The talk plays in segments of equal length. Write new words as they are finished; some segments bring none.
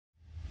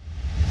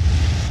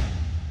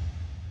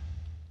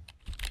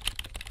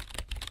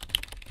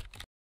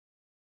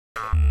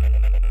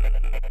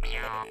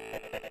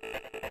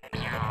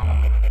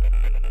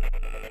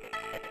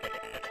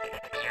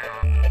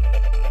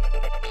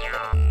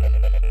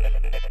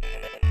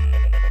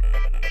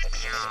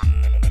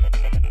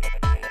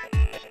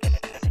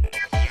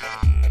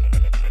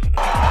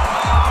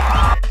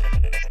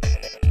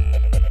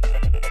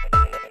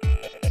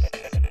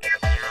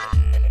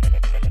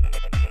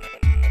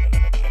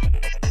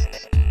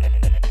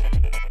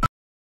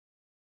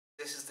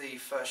This is the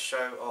first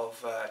show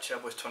of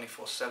Chairboys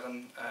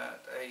 24/7,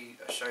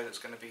 a show that's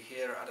going to be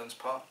here at Adams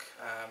Park.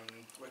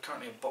 We're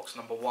currently in box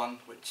number 1,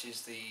 which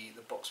is the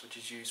box which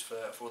is used for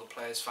all the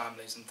players,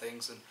 families and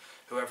things, and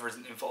whoever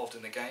isn't involved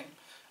in the game.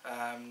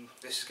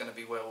 This is going to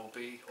be where we'll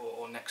be,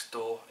 or next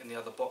door in the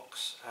other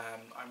box.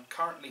 I'm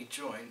currently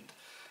joined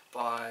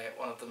by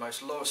one of the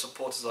most loyal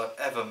supporters I've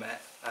ever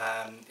met,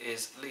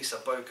 is Lisa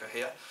Bowker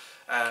here.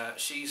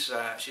 She's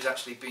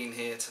actually been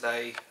here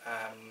today,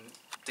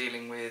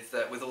 dealing with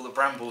all the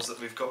brambles that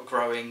we've got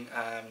growing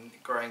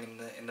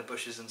in the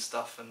bushes and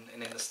stuff, and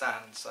in the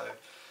stand. So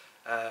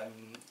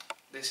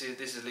this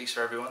is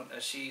Lisa, everyone.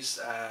 She's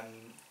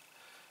I'm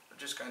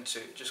just going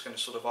to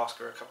sort of ask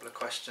her a couple of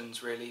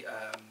questions, really,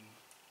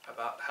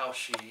 about how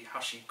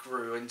she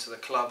grew into the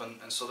club,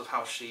 and sort of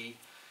how she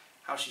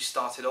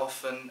started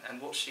off,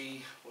 and what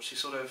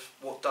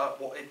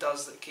it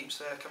does that keeps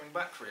her coming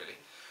back, really.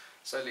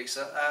 So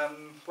Lisa,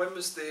 what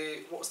was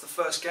the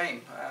first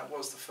game? What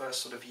was the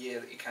first sort of year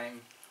that you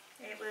came?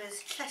 It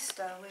was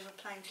Chester. We were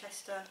playing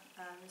Chester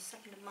the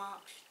 2nd of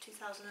March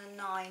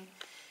 2009,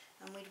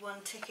 and we'd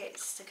won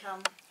tickets to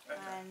come. Okay.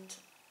 And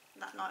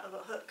that night I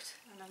got hooked,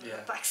 and I've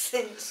got back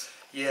since.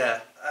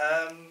 Yeah.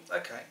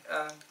 Okay.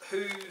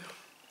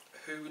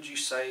 Who would you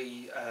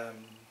say?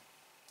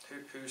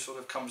 Who sort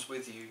of comes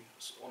with you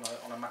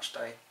on a match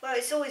day? Well,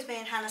 it's always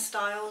been Hannah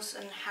Styles,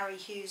 and Harry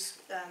Hughes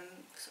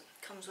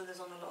comes with us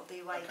on a lot of the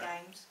away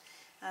games.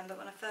 But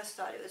when I first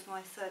started, it was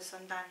my third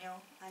son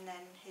Daniel, and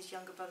then his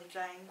younger brother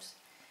James.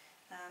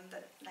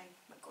 But they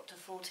got to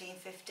 14,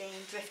 15,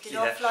 drifted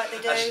off like they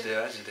do.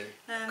 As you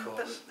do. Of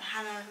course. But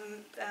Hannah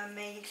and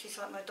me, she's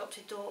like my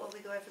adopted daughter. We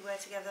go everywhere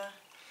together.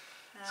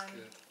 That's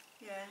good.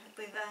 Yeah,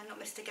 we've not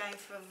missed a game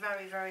for a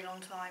very, very long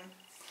time.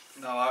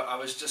 No, I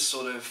was just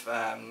sort of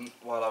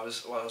while I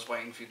was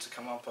waiting for you to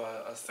come up,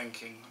 I was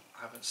thinking,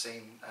 I haven't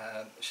seen.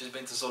 She's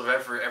been to sort of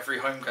every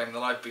home game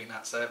that I've been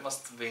at, so it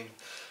must have been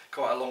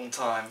quite a long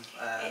time.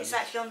 It's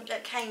actually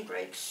at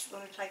Cambridge,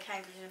 when we play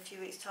Cambridge in a few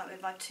weeks' time,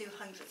 with my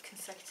 200th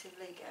consecutive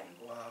league game.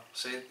 Wow!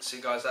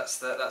 See, guys, that's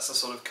the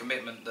sort of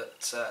commitment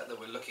that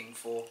we're looking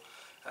for,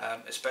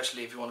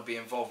 especially if you want to be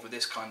involved with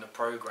this kind of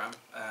program.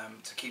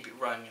 To keep it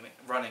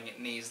running, it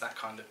needs that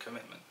kind of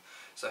commitment.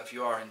 So if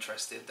you are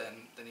interested,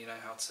 then you know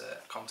how to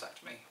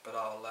contact me. But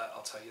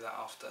I'll tell you that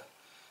after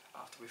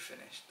we've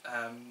finished.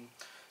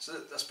 So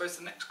I suppose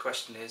the next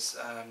question is,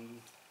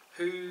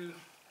 who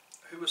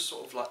was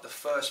sort of like the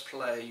first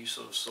player you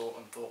sort of saw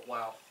and thought,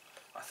 wow,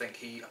 I think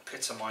he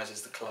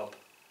epitomises the club?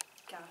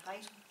 Gareth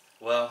Hayden.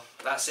 Well,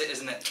 that's it,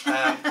 isn't it?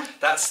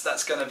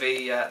 That's going to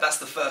be that's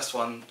the first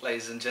one,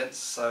 ladies and gents.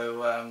 So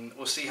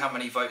we'll see how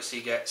many votes he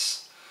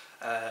gets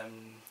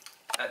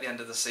at the end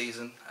of the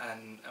season,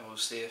 and we'll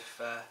see if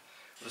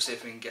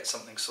we can get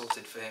something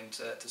sorted for him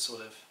to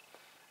sort of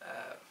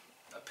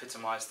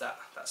epitomise that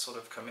sort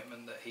of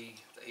commitment that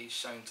he's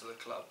shown to the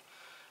club.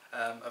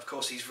 Of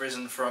course, he's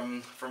risen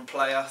from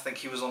player. I think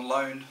he was on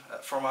loan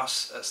from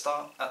us at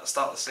the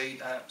start of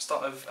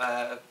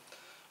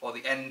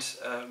the end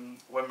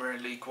when we were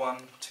in League One,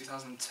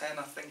 2010,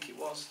 I think it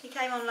was. He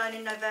came on loan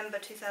in November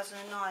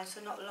 2009,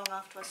 so not long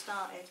after I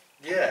started.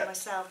 Yeah.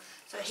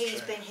 Myself. So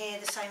he's been here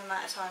the same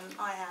amount of time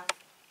I have.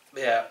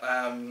 Yeah.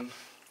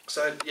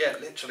 So yeah,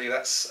 literally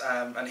that's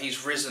and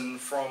he's risen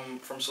from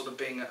sort of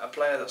being a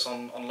player that's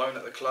on loan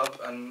at the club,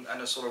 and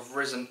has sort of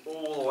risen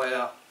all the way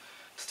up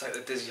to take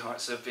the dizzy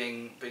heights of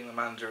being the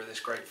manager of this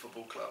great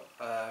football club.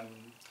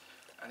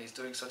 And he's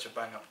doing such a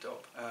bang up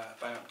job.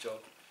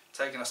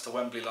 Taking us to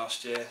Wembley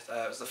last year.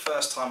 It was the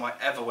first time I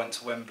ever went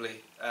to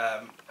Wembley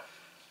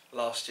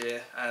last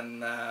year,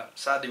 and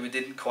sadly we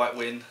didn't quite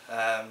win.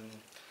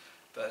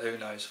 But who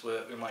knows?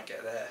 We might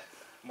get there.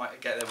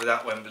 Might get there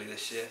without Wembley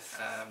this year,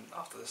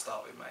 after the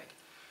start we made.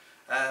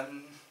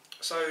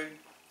 So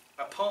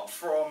apart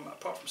from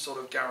sort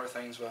of Gareth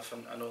Ainsworth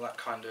and all that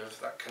kind of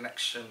that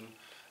connection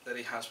that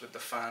he has with the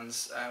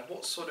fans,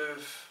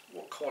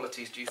 what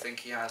qualities do you think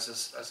he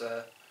has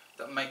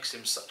that makes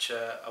him such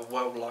a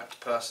well-liked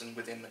person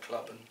within the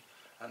club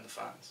and the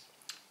fans?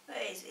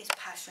 His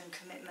passion,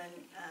 commitment.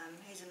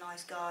 He's a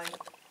nice guy.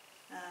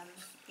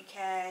 He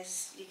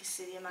cares. You can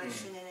see the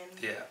emotion in him.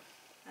 Yeah.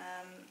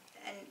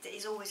 And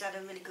he's always had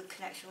a really good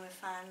connection with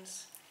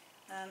fans.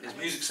 His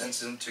music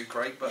sense isn't too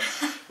great, but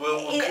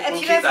we'll keep that.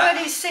 Have you ever heard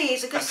him sing?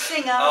 He's a good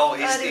singer. Oh,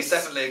 he's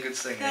definitely a good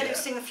singer. Heard him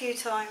sing a few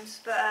times,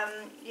 but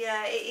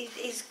yeah,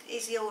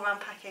 he's the all-round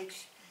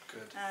package.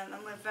 Good.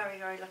 And we're very,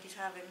 very lucky to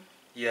have him.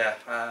 Yeah,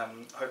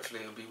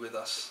 hopefully he'll be with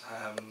us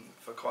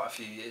for quite a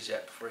few years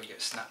yet before he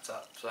gets snapped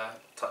up, so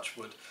touch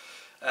wood.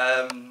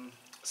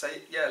 So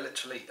yeah,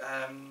 literally.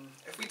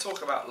 If we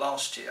talk about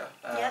last year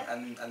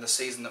and the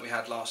season that we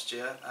had last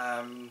year,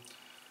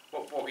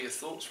 what were your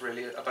thoughts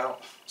really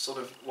about sort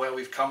of where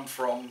we've come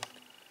from,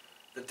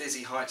 the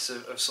dizzy heights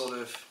of sort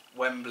of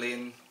Wembley,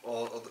 and,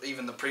 or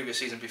even the previous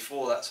season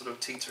before that, sort of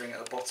teetering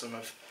at the bottom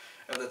of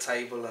the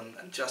table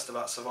and just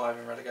about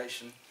surviving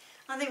relegation?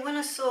 I think when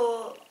I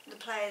saw the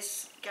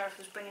players Gareth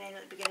was bringing in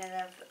at the beginning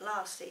of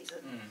last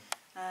season,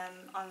 I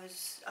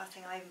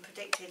think I even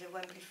predicted a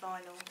Wembley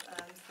final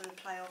for the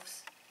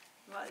playoffs.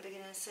 Right at the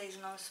beginning of the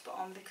season, I was spot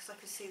on because I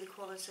could see the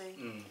quality,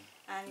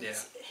 and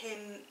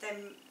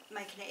them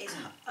making it his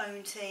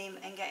own team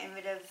and getting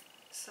rid of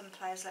some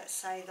players, let's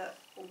say, that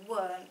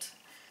weren't,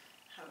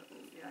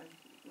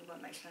 we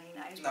won't mention any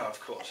names. No, of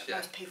course,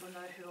 most people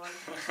know who I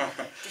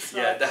dislike.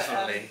 Yeah,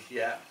 definitely,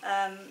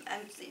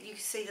 and you can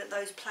see that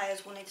those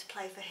players wanted to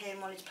play for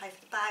him, wanted to play for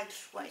the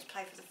badge, wanted to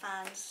play for the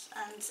fans,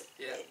 and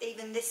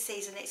even this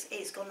season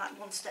it's gone that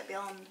one step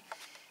beyond.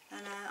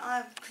 And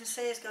I can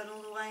see us going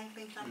all the way,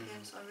 being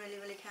champions. I really,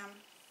 really can.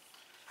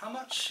 How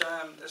much?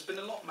 There's been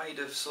a lot made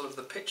of sort of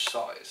the pitch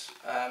size.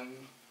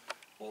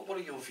 What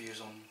are your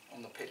views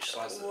on the pitch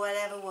size?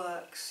 Whatever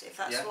works. If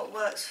that's what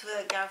works for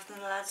Gareth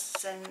and the lads,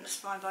 then it's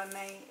fine by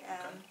me.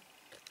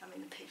 I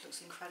mean, the pitch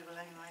looks incredible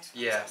anyway.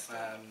 Yeah.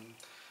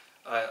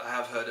 I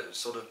have heard it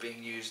sort of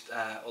being used,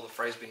 or the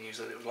phrase being used,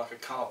 that it was like a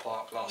car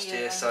park last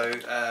year. So,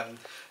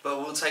 but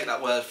we'll take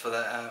that word for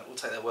that. We'll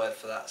take their word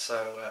for that.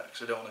 So,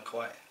 because we don't want to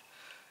quite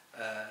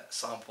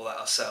sample that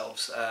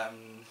ourselves.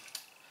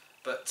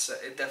 But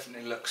it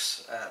definitely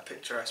looks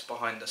picturesque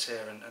behind us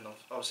here, and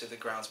obviously the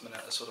groundsmen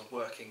are sort of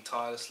working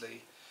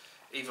tirelessly,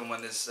 even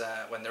when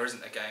there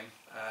isn't a game.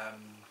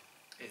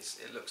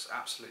 It looks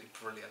absolutely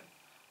brilliant,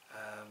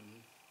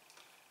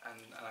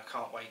 and I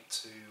can't wait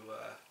to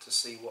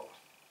see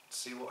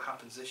what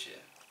happens this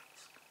year.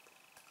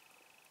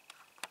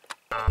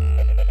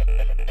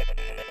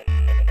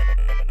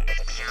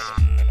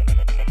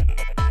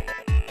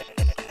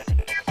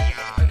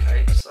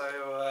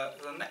 So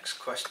the next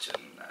question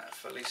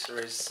for Lisa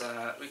is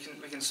we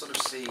can sort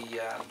of see,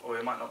 or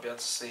we might not be able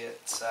to see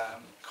it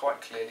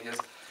quite clearly.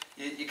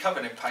 You're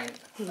covered in paint.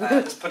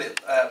 Let's put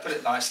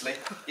it nicely.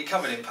 You're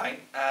covered in paint.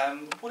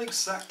 What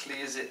exactly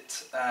is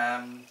it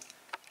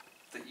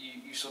that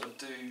you sort of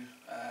do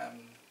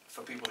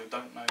for people who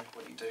don't know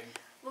what you do?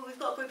 Well, we've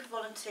got a group of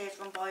volunteers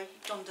run by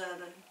John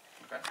Durbin.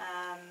 Okay.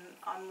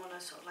 I'm on a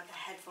sort of like a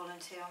head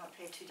volunteer. I'm up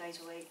here 2 days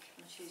a week,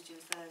 on Tuesday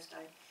and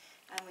Thursday.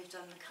 And we've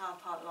done the car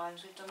park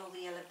lines, we've done all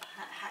the yellow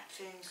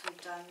hatchings, we've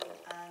done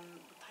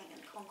we're painting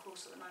the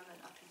concourse at the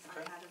moment up in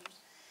Frank Adams.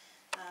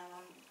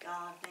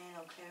 Gardening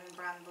or clearing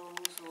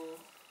brambles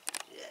or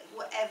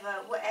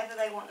whatever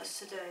they want us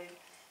to do.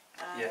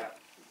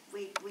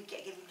 We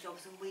get given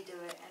jobs and we do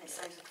it, and it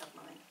saves the club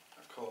money.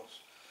 Of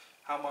course.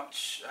 How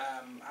much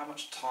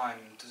time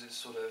does it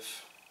sort of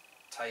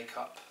take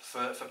up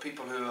for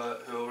people who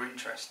are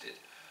interested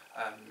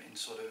in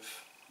sort of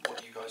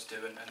what you guys do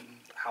and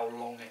how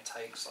long it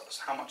takes?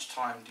 How much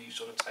time do you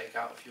sort of take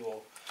out of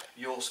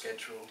your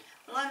schedule?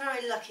 Well, I'm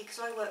very lucky because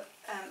I work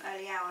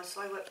early hours,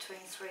 so I work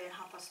between 5 and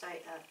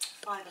 8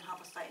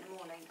 in the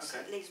morning, so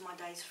it leaves my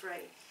days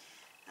free.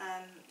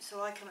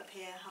 So I come up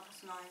here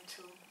 9:30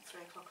 till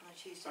 3 o'clock on a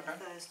Tuesday and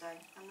Thursday,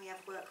 and we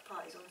have work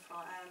parties on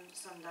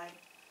Sunday.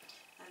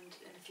 And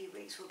in a few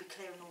weeks we'll be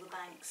clearing all the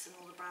banks and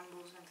all the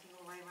brambles and everything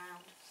all the way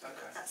around. So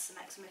that's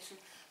the next mission.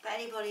 But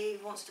anybody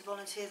who wants to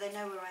volunteer, they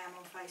know where I am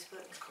on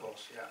Facebook. Of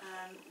course, yeah.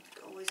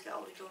 Always get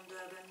hold of John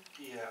Durbin.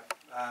 Yeah.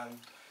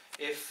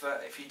 If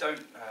you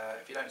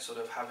don't sort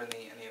of have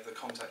any of the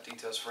contact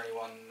details for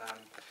anyone,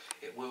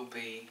 it will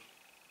be.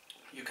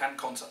 You can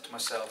contact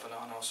myself, and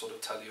I'll sort of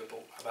tell you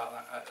about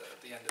that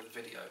at the end of the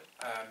video.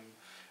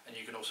 And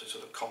you can also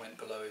sort of comment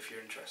below if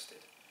you're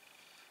interested.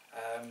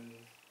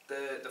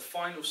 The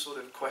final sort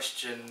of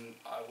question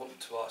I want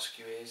to ask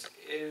you is,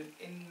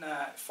 in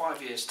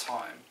 5 years'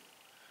 time,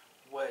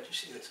 where do you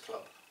see this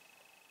club?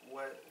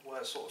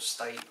 Where sort of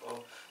state,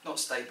 or not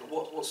state, but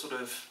what sort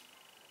of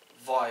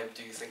vibe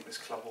do you think this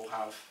club will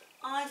have?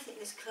 I think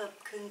this club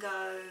can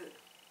go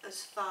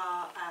as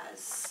far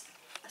as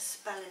a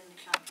spell in the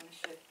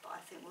Championship, but I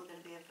think we're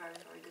going to be a very,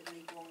 very good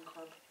League One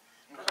club.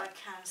 But I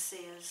can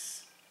see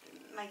us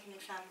making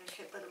the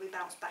Championship. Whether we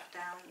bounce back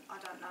down, I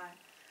don't know.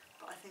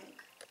 But I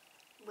think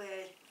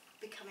we're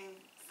becoming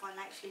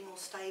financially more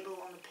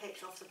stable on the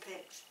pitch, off the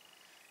pitch.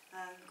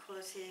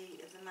 Quality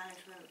of the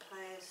management,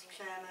 players,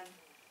 chairman.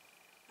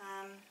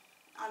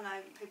 I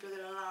know people are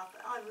going to laugh,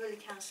 but I really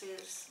can see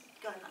us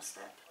going that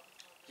step.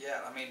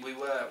 Yeah, I mean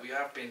we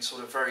have been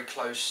sort of very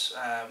close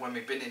when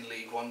we've been in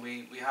League One.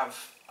 We have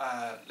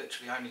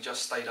literally only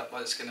just stayed up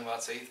by the skin of our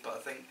teeth, but I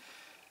think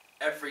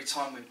every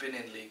time we've been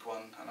in League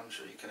One, and I'm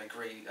sure you can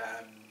agree,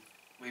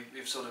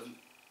 we've sort of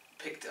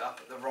picked it up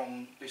at the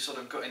wrong. We've sort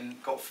of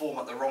got form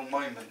at the wrong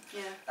moment.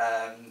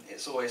 Yeah.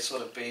 It's always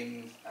sort of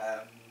been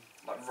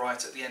like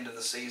right at the end of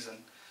the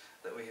season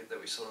that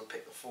we sort of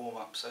pick the form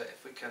up. So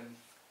if we can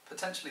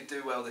potentially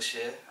do well this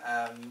year,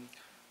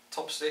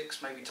 top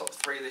 6, maybe top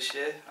 3 this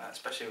year,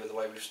 especially with the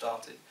way we've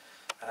started.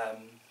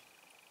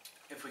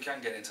 if we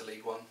can get into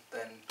League One,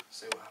 then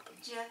see what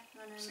happens. Yeah,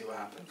 See what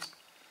happens.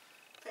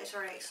 But it's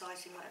very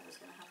exciting, whatever's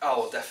going to happen.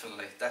 Oh,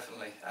 definitely,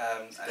 definitely.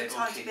 It's a good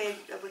time to be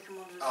a Wycombe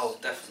Wanderers. Oh,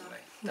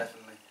 definitely,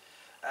 definitely.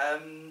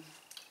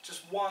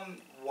 Just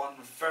one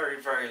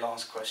very, very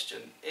last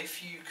question.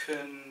 If you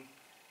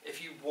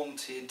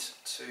wanted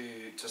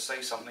to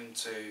say something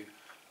to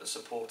the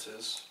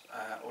supporters,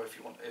 or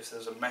if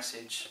there's a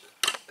message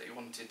that you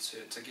wanted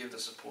to give the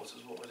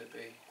supporters, what would it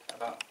be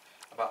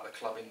about the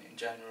club in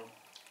general?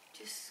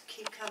 Just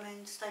keep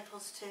coming, stay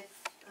positive,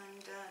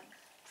 and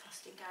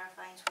trust in Gareth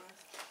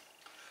Ainsworth.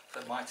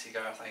 The mighty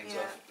Gareth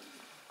Ainsworth.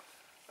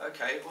 Yeah.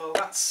 Okay, well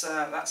that's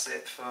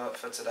it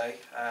for today.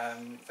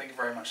 Thank you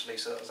very much,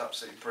 Lisa. That was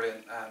absolutely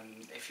brilliant.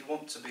 If you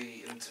want to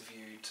be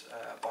interviewed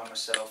by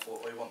myself,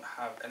 or you want to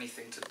have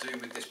anything to do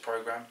with this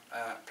programme,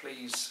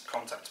 please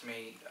contact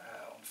me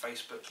on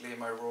Facebook,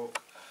 Liam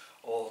O'Rourke,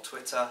 or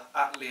Twitter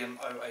at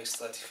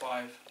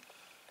LiamOAce35.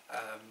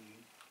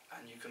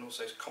 And you can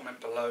also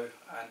comment below,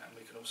 and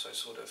we can also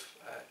sort of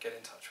get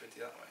in touch with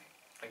you that way.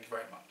 Thank you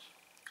very much.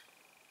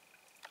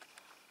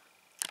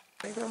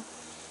 There you go.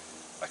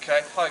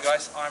 Okay, hi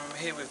guys, I'm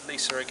here with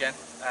Lisa again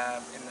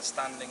in the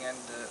standing end,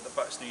 the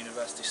Buxton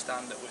University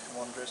stand at Wycombe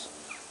Wanderers,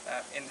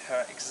 in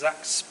her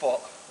exact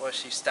spot where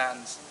she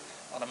stands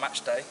on a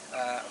match day.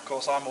 Of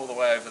course, I'm all the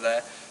way over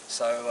there,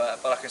 so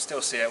but I can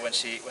still see her when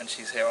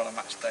she's here on a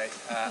match day.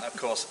 Of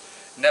course,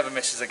 never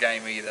misses a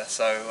game either,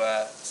 so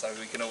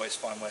we can always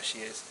find where she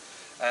is.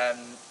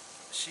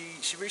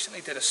 She recently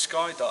did a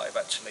skydive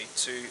actually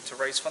to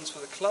raise funds for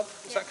the club,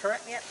 is that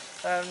correct? Yep.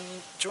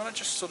 Do you want to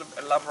just sort of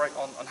elaborate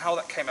on how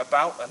that came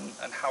about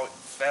and how it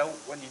felt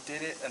when you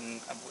did it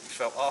and what you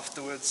felt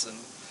afterwards? And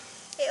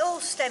It all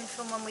stemmed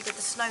from when we did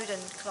the Snowdon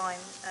climb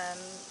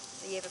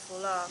the year before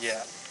last.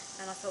 Yeah.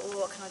 And I thought, well,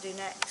 what can I do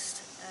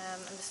next?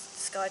 And the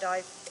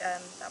skydive,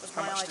 that was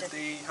my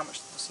idea. How much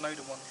did the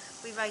Snowdon one?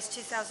 We raised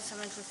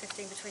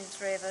 2,715 between the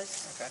three of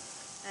us. Okay.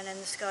 And then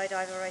the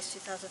skydive I raised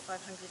 2,500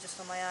 just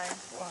on my own.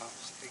 Wow,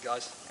 you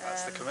guys,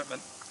 that's the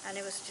commitment. And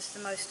it was just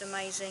the most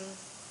amazing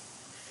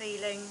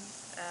feeling,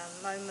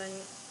 moment,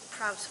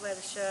 proud to wear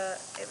the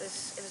shirt. It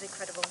was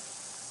incredible.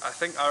 I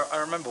think I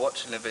remember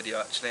watching the video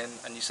actually,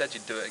 and you said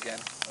you'd do it again.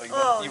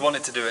 Or you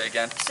wanted to do it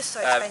again. It's just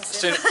so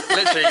expensive.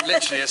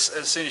 Literally, as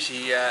soon as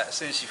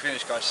she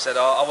finished, guys, she said,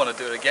 "Oh, I want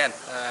to do it again."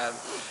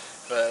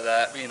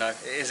 But you know,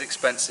 it is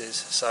expensive,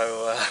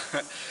 so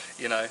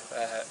you know,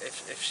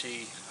 if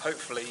she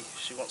hopefully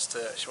she wants to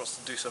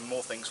do some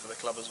more things for the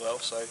club as well.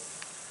 So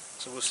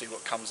we'll see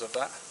what comes of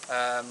that.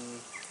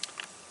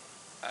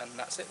 And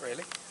that's it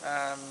really.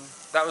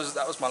 That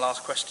was my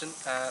last question.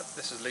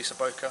 This is Lisa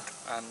Bowker,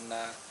 and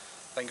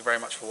thank you very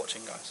much for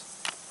watching, guys.